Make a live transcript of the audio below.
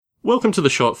Welcome to the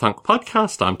Short Funk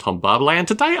Podcast. I'm Tom Barbalet, and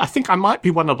today I think I might be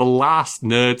one of the last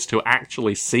nerds to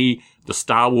actually see the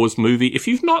Star Wars movie. If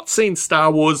you've not seen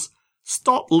Star Wars,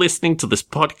 stop listening to this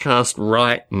podcast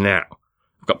right now.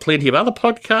 I've got plenty of other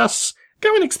podcasts.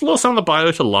 Go and explore some of the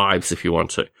Biota Lives if you want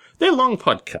to. They're long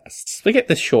podcasts. Forget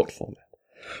this short format.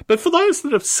 But for those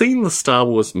that have seen the Star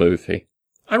Wars movie,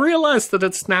 I realise that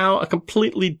it's now a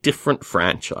completely different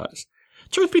franchise.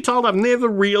 Truth be told, I've never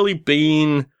really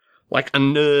been like a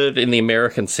nerd in the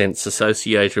American sense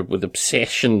associated with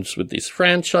obsessions with these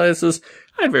franchises.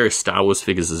 I had various Star Wars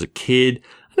figures as a kid.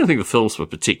 I don't think the films were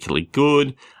particularly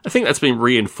good. I think that's been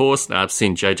reinforced now I've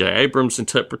seen J.J. Abrams'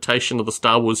 interpretation of the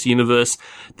Star Wars universe,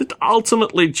 that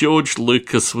ultimately George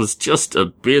Lucas was just a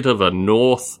bit of a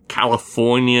North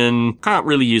Californian, can't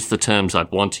really use the terms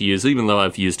I'd want to use, even though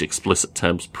I've used explicit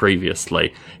terms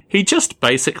previously. He just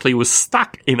basically was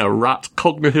stuck in a rut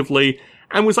cognitively,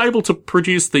 and was able to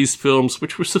produce these films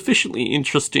which were sufficiently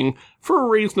interesting for a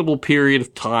reasonable period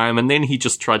of time, and then he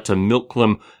just tried to milk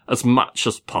them as much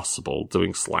as possible,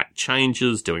 doing slight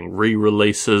changes, doing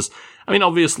re-releases. I mean,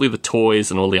 obviously the toys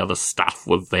and all the other stuff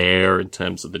were there in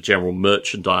terms of the general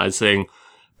merchandising,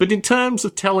 but in terms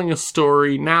of telling a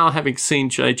story, now having seen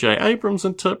J.J. Abrams'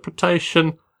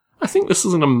 interpretation, I think this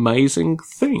is an amazing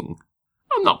thing.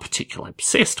 I'm not particularly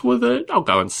obsessed with it. I'll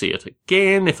go and see it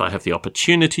again if I have the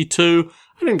opportunity to.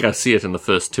 I didn't go see it in the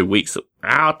first 2 weeks it was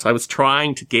out. I was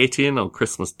trying to get in on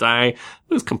Christmas Day.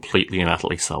 It was completely and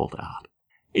utterly sold out.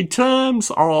 In terms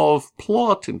of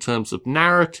plot, in terms of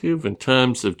narrative, in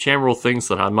terms of general things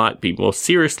that I might be more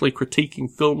seriously critiquing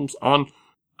films on,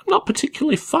 I'm not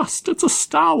particularly fussed. It's a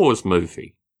Star Wars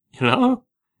movie, you know?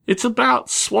 It's about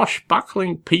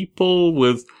swashbuckling people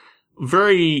with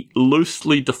very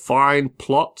loosely defined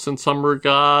plots in some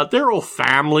regard. They're all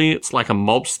family. It's like a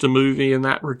mobster movie in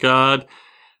that regard.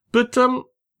 But, I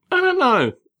don't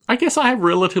know. I guess I have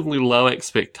relatively low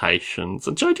expectations,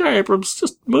 and J.J. Abrams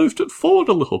just moved it forward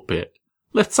a little bit.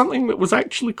 Left something that was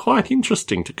actually quite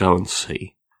interesting to go and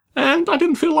see. And I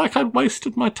didn't feel like I'd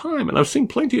wasted my time, and I've seen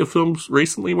plenty of films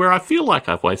recently where I feel like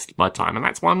I've wasted my time, and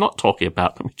that's why I'm not talking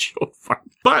about them in short fun.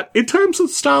 But in terms of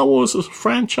Star Wars as a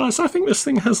franchise, I think this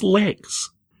thing has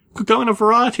legs. Could go in a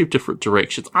variety of different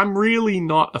directions. I'm really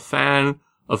not a fan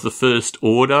of the First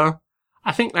Order.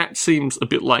 I think that seems a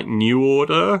bit like New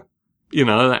Order. You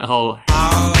know, that whole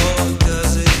 "How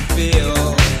does it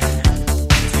feel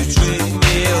to treat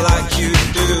me like you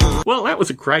do?" Well, that was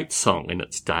a great song in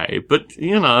its day, but,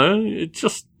 you know,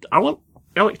 I want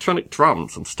electronic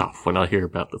drums and stuff when I hear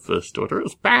about the First Order. It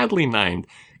was badly named.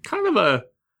 Kind of a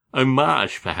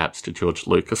homage, perhaps, to George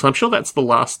Lucas. I'm sure that's the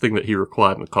last thing that he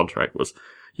required in the contract was,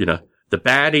 you know, the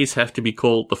baddies have to be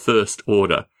called the First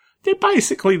Order. They're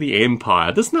basically the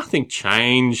Empire. There's nothing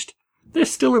changed. They're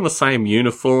still in the same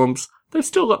uniforms. They've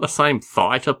still got the same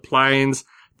fighter planes.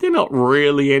 They're not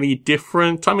really any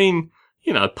different. I mean,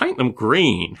 you know, paint them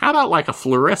green. How about like a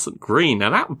fluorescent green?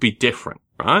 Now that would be different,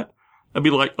 right? It'd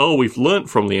be like, oh, we've learnt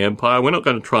from the Empire. We're not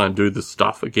going to try and do this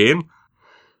stuff again.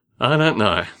 I don't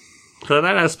know. So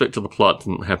that aspect of the plot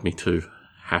didn't have me too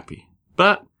happy.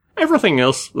 But everything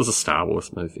else was a Star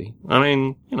Wars movie. I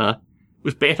mean, you know, it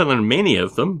was better than many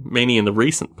of them, many in the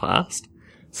recent past.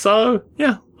 So,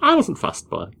 yeah, I wasn't fussed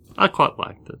by it. I quite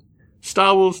liked it.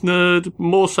 Star Wars nerd,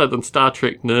 more so than Star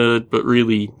Trek nerd, but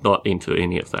really not into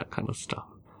any of that kind of stuff.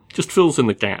 Just fills in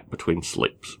the gap between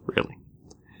sleeps, really.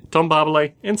 Tom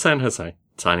Barbalet in San Jose,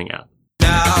 signing out.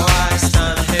 Now I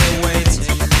stand here